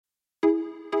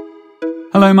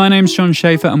Hello, my name's John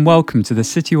Schaefer and welcome to the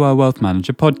Citywire Wealth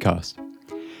Manager podcast.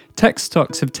 Tech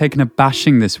stocks have taken a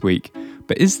bashing this week,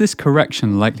 but is this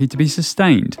correction likely to be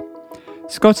sustained?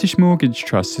 Scottish Mortgage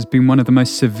Trust has been one of the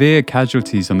most severe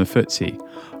casualties on the FTSE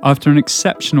after an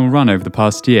exceptional run over the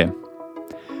past year.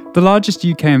 The largest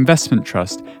UK investment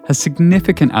trust has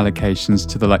significant allocations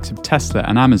to the likes of Tesla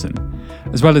and Amazon,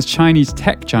 as well as Chinese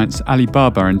tech giants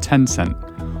Alibaba and Tencent,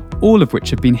 all of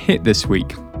which have been hit this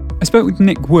week. I spoke with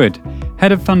Nick Wood,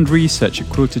 Head of Fund Research at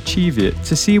Quilter Cheviot,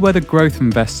 to see whether growth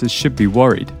investors should be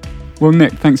worried. Well,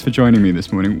 Nick, thanks for joining me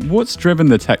this morning. What's driven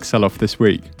the tech sell-off this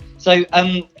week? So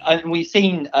we've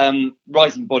seen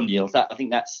rising bond yields. I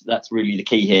think that's really the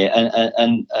key here,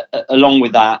 and along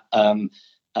with that,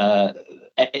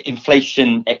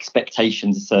 inflation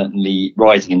expectations are certainly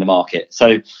rising in the market.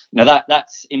 So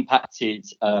that's impacted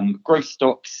growth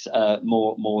stocks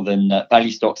more than value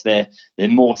stocks. They're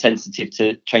more sensitive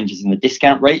to changes in the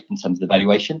discount rate in terms of the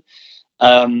valuation.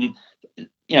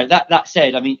 That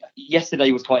said, I mean,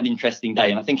 yesterday was quite an interesting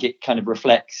day, and I think it kind of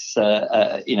reflects,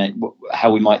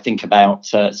 how we might think about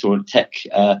sort of tech,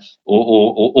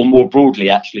 or more broadly,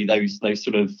 actually, those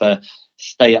sort of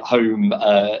stay-at-home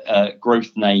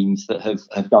growth names that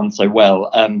have done so well.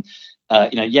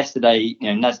 Yesterday,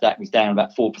 Nasdaq was down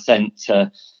about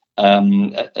 4%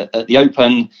 at the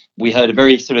open. We heard a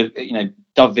very sort of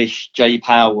dovish Jay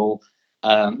Powell.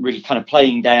 Really kind of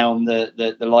playing down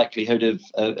the likelihood of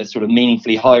a sort of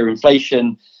meaningfully higher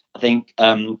inflation. I think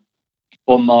bond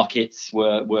markets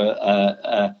were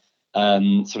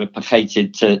sort of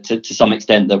placated to some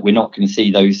extent that we're not going to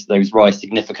see those rise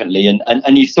significantly.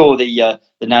 And you saw the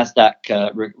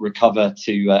Nasdaq recover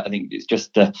to I think it's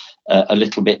just a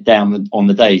little bit down on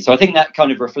the day. So I think that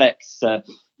kind of reflects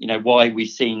why we've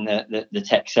seen the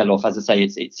tech sell off. As I say,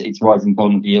 it's rising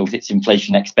bond yields, it's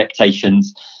inflation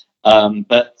expectations.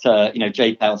 But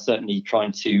Jay Powell certainly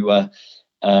trying to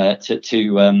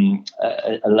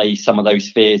allay some of those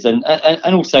fears, and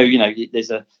also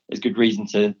there's good reason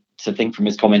to think from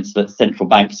his comments that central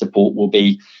bank support will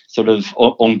be sort of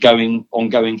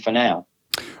ongoing for now.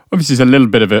 Obviously, it's a little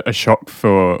bit of a shock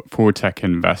for tech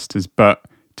investors, but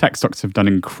tech stocks have done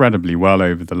incredibly well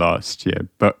over the last year.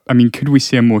 But I mean, could we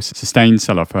see a more sustained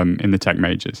sell-off in the tech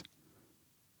majors?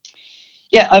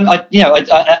 Yeah,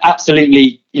 I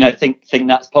absolutely, think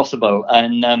that's possible.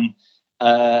 And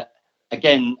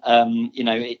again,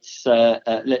 it's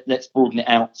let's broaden it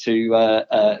out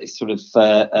to sort of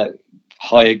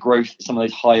higher growth. Some of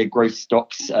those higher growth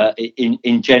stocks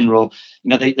in general,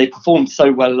 they performed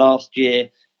so well last year,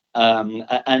 and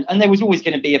there was always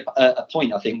going to be a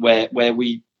point, I think, where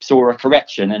we saw a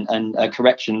correction, and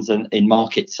corrections in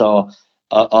markets are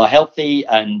healthy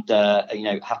and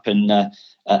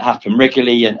happen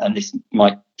regularly, and this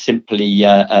might simply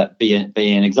be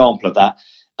an example of that.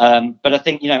 But I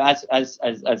think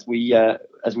as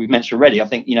we've mentioned already, I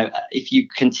think if you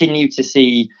continue to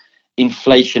see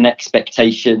inflation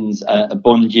expectations,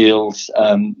 bond yields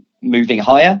moving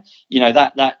higher,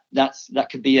 that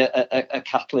could be a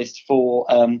catalyst for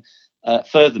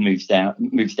further moves down.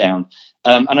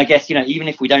 And I guess even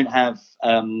if we don't have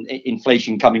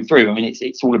inflation coming through, I mean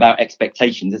it's all about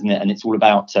expectations, isn't it? And it's all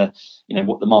about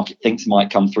what the market thinks might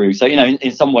come through. So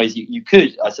in some ways you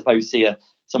could, I suppose, see a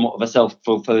somewhat of a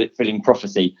self-fulfilling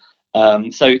prophecy.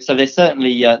 So there's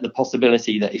certainly the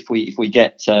possibility that if we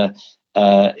get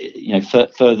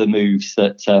further moves,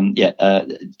 that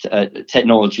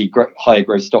technology higher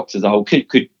growth stocks as a whole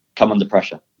could come under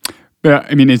pressure.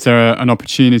 But I mean, is there an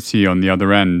opportunity on the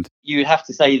other end? You would have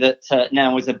to say that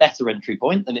now is a better entry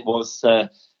point than it was a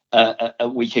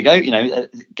week ago.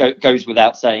 Goes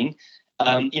without saying.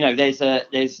 There's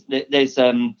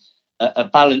a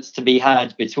balance to be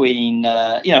had between.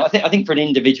 I think for an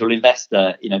individual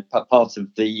investor, part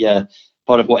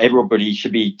of what everybody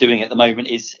should be doing at the moment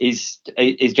is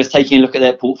just taking a look at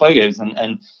their portfolios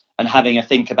and having a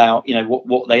think about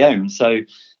what they own. So.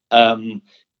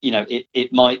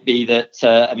 It might be that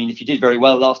if you did very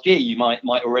well last year, you might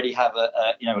already have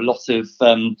a lot of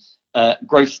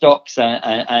growth stocks,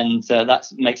 and that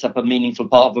makes up a meaningful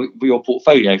part of your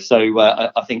portfolio. So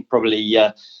I think probably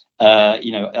I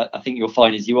think you'll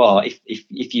find as you are.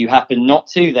 If you happen not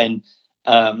to, then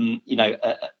a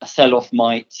sell-off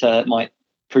might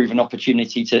prove an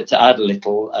opportunity to add a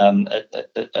little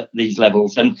at these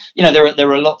levels. And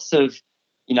there are lots of.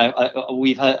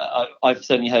 I've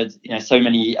certainly heard so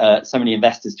many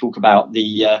investors talk about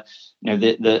the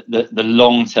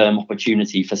long-term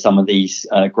opportunity for some of these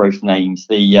growth names,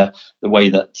 the way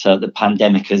that the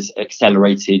pandemic has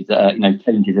accelerated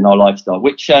changes in our lifestyle,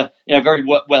 which very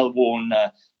well-worn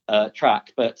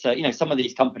track. But some of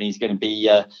these companies are going to be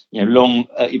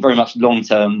very much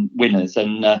long-term winners,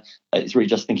 and it's really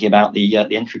just thinking about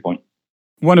the entry point.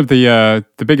 One of the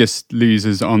biggest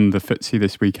losers on the FTSE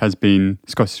this week has been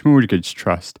Scottish Mortgage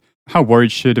Trust. How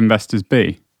worried should investors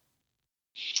be?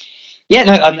 Yeah,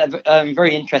 no,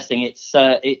 very interesting. It's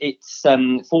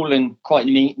fallen quite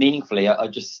meaningfully. I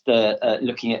just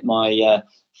looking at my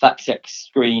FactSet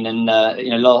screen, and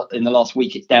in the last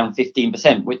week it's down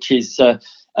 15%, which is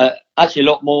actually a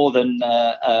lot more than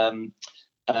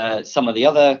some of the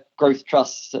other growth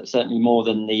trusts. Certainly more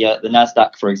than the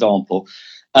Nasdaq, for example.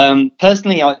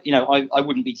 Personally, I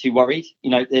wouldn't be too worried.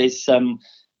 There's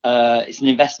it's an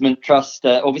investment trust,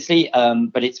 obviously,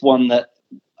 but it's one that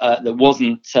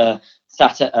wasn't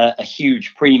sat at a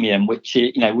huge premium, which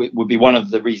would be one of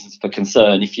the reasons for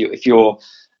concern. If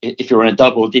you're on a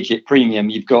double-digit premium,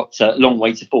 you've got a long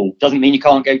way to fall. Doesn't mean you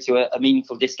can't go to a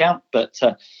meaningful discount, but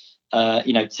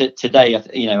today,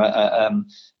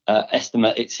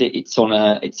 estimate it's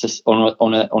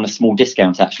on a small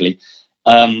discount actually.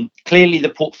 Clearly,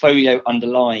 the portfolio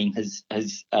underlying has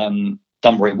done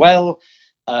very well.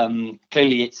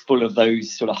 Clearly, it's full of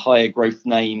those sort of higher growth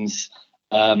names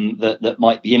that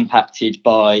might be impacted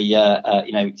by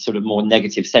sort of more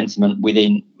negative sentiment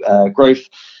within growth.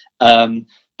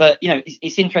 But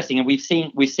it's interesting, and we've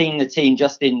seen the team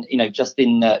just in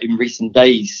recent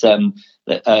days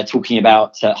talking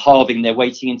about halving their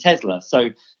weighting in Tesla.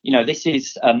 So this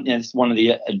is this is one of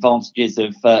the advantages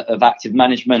of active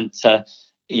management.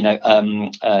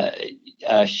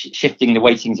 Shifting the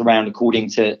weightings around according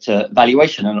to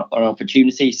valuation and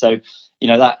opportunity. So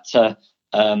that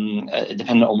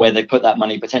depending on where they put that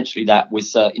money, potentially that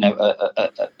was a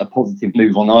positive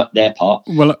move on their part.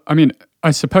 Well, I mean,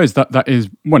 I suppose that is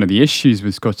one of the issues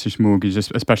with Scottish Mortgage,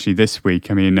 especially this week.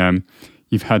 I mean,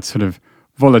 you've had sort of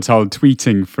volatile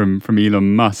tweeting from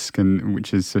Elon Musk, and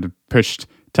which has sort of pushed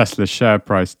Tesla's share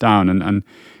price down, and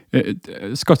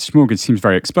Scottish Mortgage seems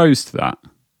very exposed to that.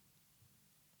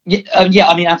 Yeah,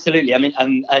 I mean, absolutely. I mean,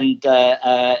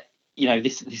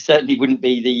 this certainly wouldn't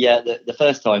be the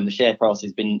first time the share price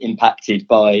has been impacted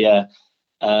by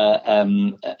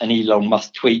an Elon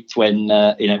Musk tweet when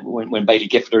Baillie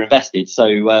Gifford invested.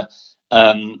 So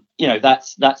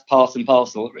that's part and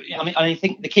parcel. I mean, I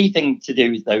think the key thing to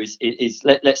do is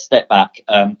let's step back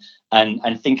and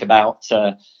think about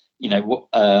what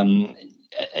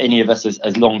any of us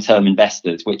as long-term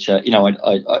investors, which I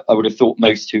would have thought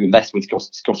most who invest with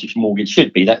Scottish Mortgage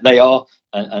should be, that they are,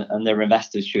 and their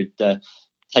investors should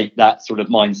take that sort of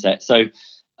mindset. So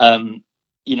the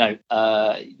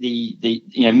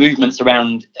movements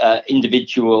around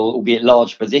individual, albeit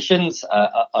large positions,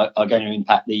 are going to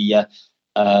impact the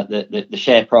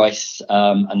share price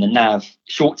and the NAV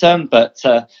short term. But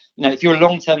if you're a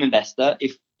long-term investor,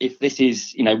 if this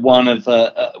is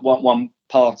one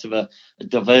part of a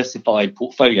diversified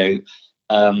portfolio,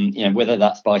 whether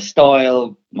that's by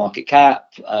style, market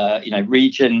cap,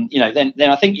 region, then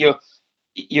I think you're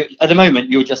at the moment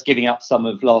you're just giving up some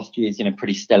of last year's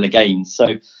pretty stellar gains.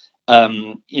 So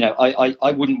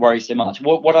I wouldn't worry so much.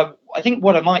 What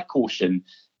I might caution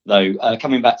though,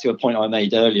 coming back to a point I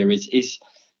made earlier, is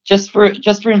just for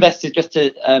investors just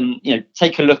to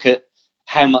take a look at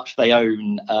how much they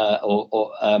own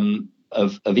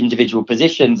of individual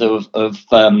positions of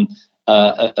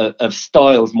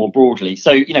styles more broadly.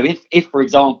 So if for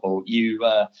example you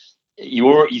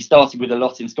started with a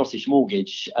lot in Scottish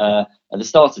Mortgage at the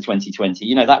start of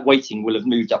 2020, that weighting will have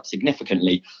moved up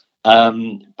significantly.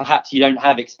 Perhaps you don't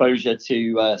have exposure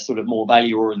to sort of more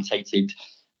value orientated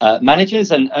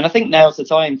managers, and I think now's the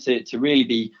time to really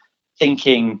be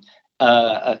thinking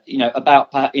about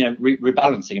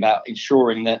rebalancing, about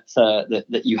ensuring that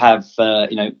that you have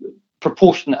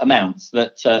proportionate amounts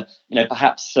that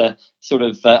perhaps sort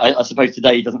of I suppose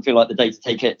today doesn't feel like the day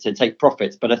to take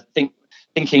profits, but I think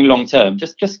thinking long term,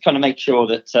 just kind of make sure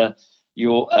that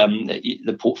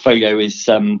the portfolio is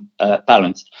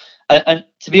balanced. And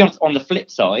to be honest, on the flip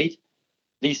side,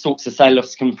 these sorts of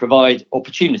sell-offs can provide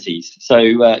opportunities. So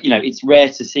it's rare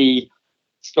to see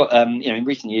in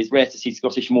recent years, rare to see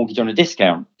Scottish Mortgage on a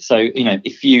discount. So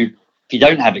if you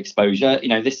don't have exposure,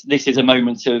 this is a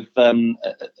moment of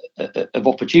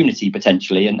opportunity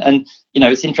potentially. And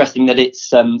it's interesting that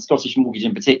it's Scottish Mortgage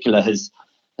in particular has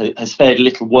fared a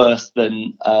little worse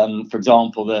than, for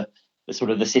example, the sort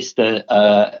of the sister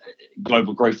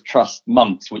Global Growth Trust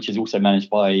Monks, which is also managed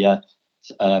by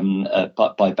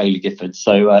Baillie Gifford.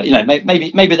 So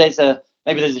maybe there's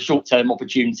a short-term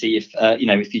opportunity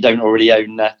if you don't already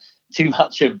own too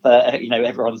much of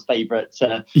everyone's favourite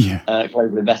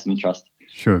global investment trust.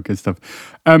 Sure, good stuff.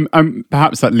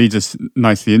 Perhaps that leads us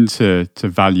nicely into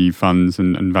value funds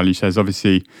and value shares.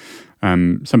 Obviously,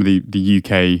 some of the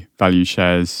UK value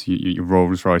shares, your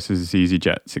Rolls Royces,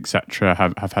 EasyJets, etc.,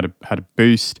 have had a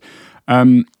boost.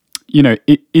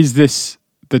 Is this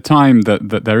the time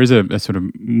that there is a sort of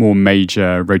more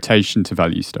major rotation to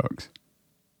value stocks?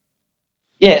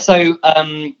 Yeah, so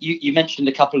you mentioned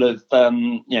a couple of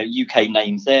UK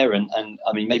names there, and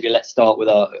I mean, maybe let's start with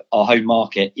our home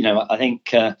market. I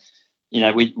think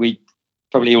we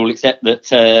probably all accept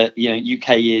that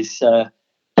UK is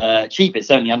cheap. It's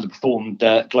certainly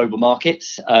underperformed global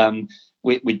markets.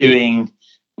 We're doing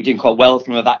quite well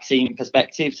from a vaccine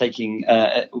perspective, taking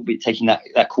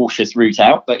that cautious route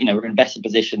out, but we're in a better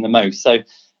position than most. So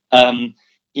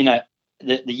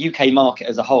the UK market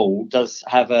as a whole does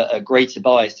have a greater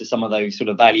bias to some of those sort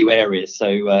of value areas.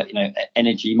 So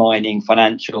energy, mining,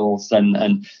 financials,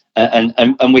 and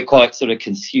we're quite sort of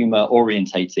consumer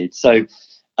orientated. So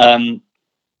in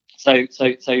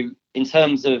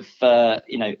terms of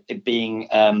it being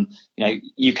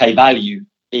UK value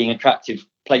being an attractive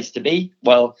place to be,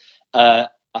 well, I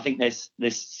think there's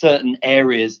certain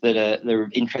areas that are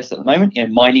of interest at the moment.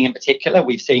 Mining in particular,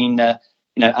 we've seen.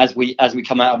 As we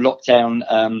come out of lockdown,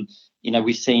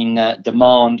 we've seen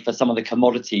demand for some of the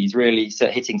commodities really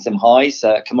hitting some highs.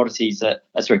 Commodities,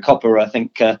 copper, I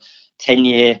think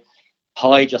 10-year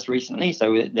high just recently.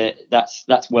 So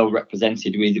that's well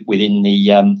represented within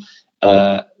the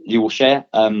all share.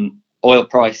 Oil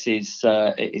price is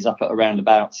up at around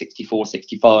about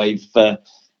 $64-65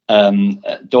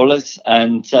 dollars,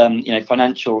 and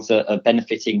financials are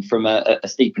benefiting from a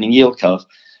steepening yield curve.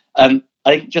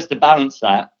 I think just to balance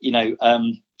that,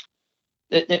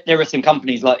 there are some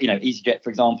companies like EasyJet,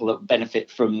 for example, that benefit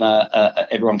from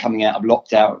everyone coming out of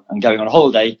lockdown and going on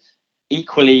holiday.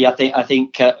 Equally, I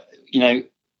think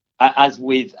as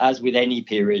with any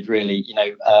period, really,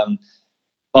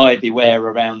 buyer beware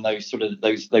around those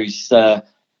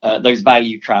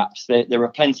value traps. There are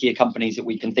plenty of companies that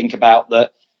we can think about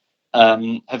that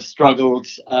have struggled.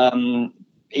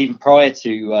 Even prior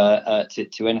to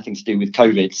anything to do with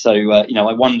COVID. So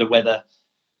I wonder whether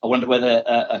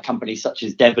a company such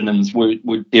as Debenhams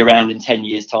would be around in 10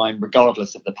 years' time,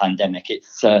 regardless of the pandemic.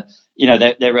 It's there are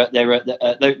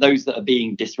those that are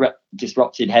being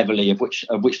disrupted heavily, of which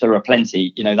there are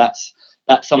plenty. That's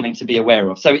something to be aware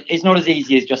of. So it's not as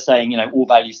easy as just saying all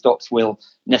value stocks will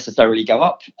necessarily go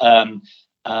up.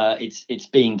 It's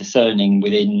being discerning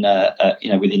within that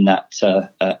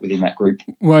group.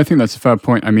 Well, I think that's a fair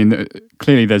point. I mean,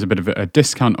 clearly there's a bit of a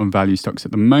discount on value stocks at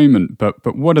the moment,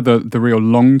 but what are the real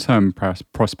long-term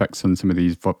prospects on some of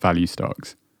these value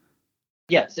stocks?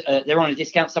 Yes, they're on a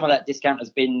discount. Some of that discount has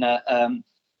been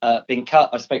cut.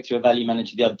 I spoke to a value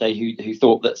manager the other day who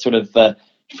thought that sort of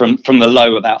from the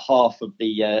low, about half of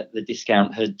the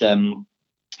discount had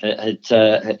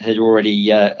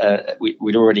already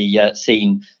we'd already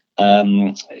seen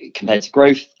compared to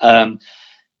growth.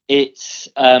 It's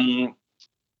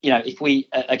if we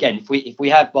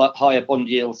have higher bond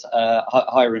yields,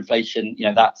 higher inflation,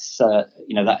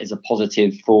 that is a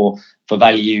positive for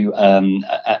value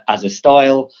as a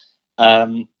style.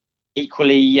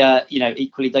 Equally,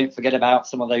 don't forget about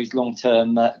some of those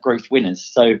long-term growth winners.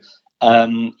 So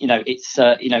it's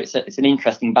an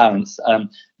interesting balance. I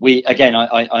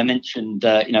mentioned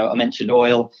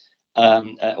oil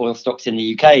stocks in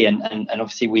the UK, and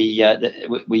obviously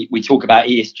we talk about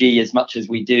ESG as much as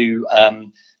we do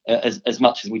as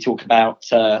much as we talk about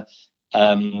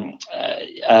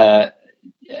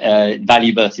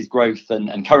value versus growth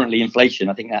and currently inflation.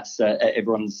 I think that's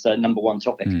everyone's number one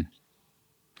topic.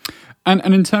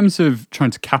 And in terms of trying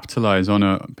to capitalise on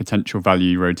a potential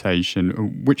value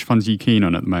rotation, which funds are you keen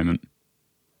on at the moment?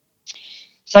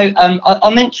 So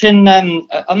I'll mention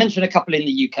a couple in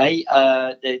the UK.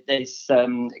 There's a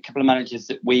couple of managers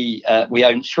that we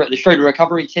own. The Schroder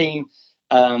Recovery team.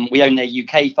 We own their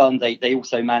UK fund. They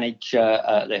also manage.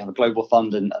 They have a global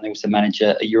fund and they also manage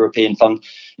a European fund.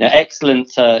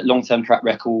 Excellent long-term track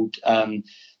record.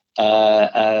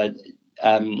 Nick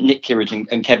Kirridge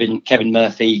and Kevin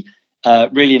Murphy.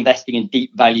 Really investing in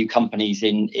deep value companies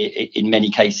in many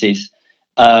cases,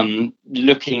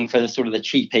 looking for the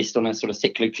cheapest on a sort of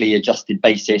cyclically adjusted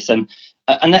basis, and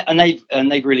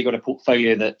they've really got a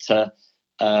portfolio that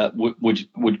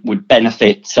would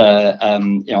benefit.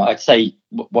 I'd say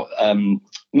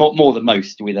more than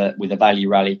most with a value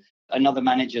rally. Another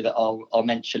manager that I'll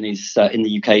mention is in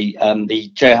the UK, the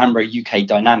Joe Hambro UK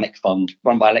Dynamic Fund,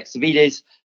 run by Alex Savides.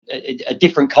 A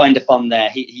different kind of fund there.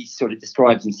 He sort of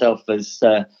describes himself as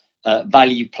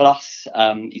value plus.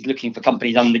 He's looking for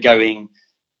companies undergoing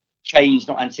change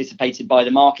not anticipated by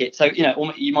the market. So,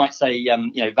 you might say,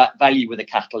 value with a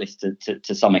catalyst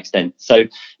to some extent. So,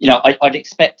 I'd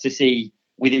expect to see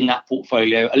within that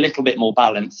portfolio a little bit more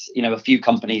balance. A few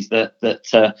companies that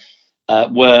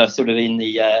were sort of in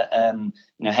the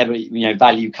heavily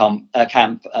value camp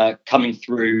coming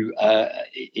through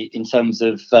in terms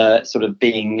of sort of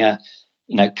being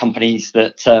companies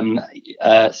that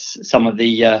some of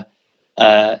the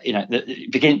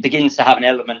begins to have an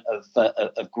element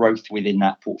of growth within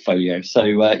that portfolio. So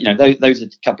those are a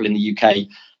couple in the UK.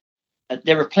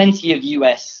 There are plenty of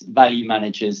US value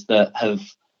managers that have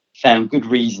found good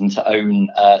reason to own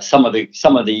some of the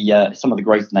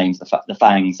growth names, the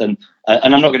FANGs, and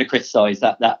I'm not going to criticise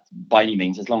that by any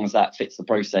means. As long as that fits the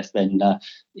process, then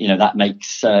that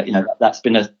makes that's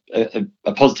been a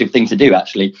positive thing to do,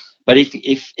 actually. But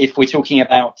if we're talking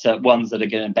about ones that are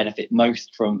going to benefit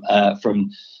most from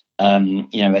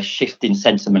a shift in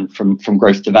sentiment from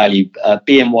growth to value,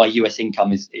 BNY US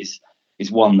Income is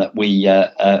one that we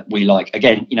like.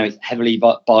 Again, it's heavily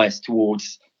biased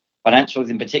towards financials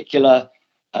in particular,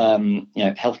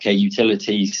 healthcare,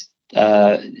 utilities,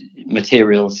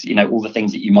 materials, all the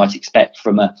things that you might expect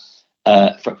from a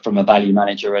value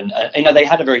manager. And they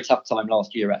had a very tough time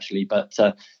last year, actually. But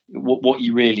what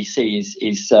you really see is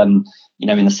in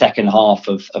the second half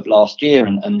of last year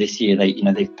and this year,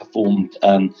 they've performed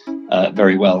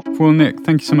very well. Well, Nick,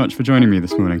 thank you so much for joining me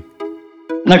this morning.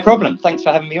 No problem. Thanks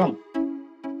for having me on.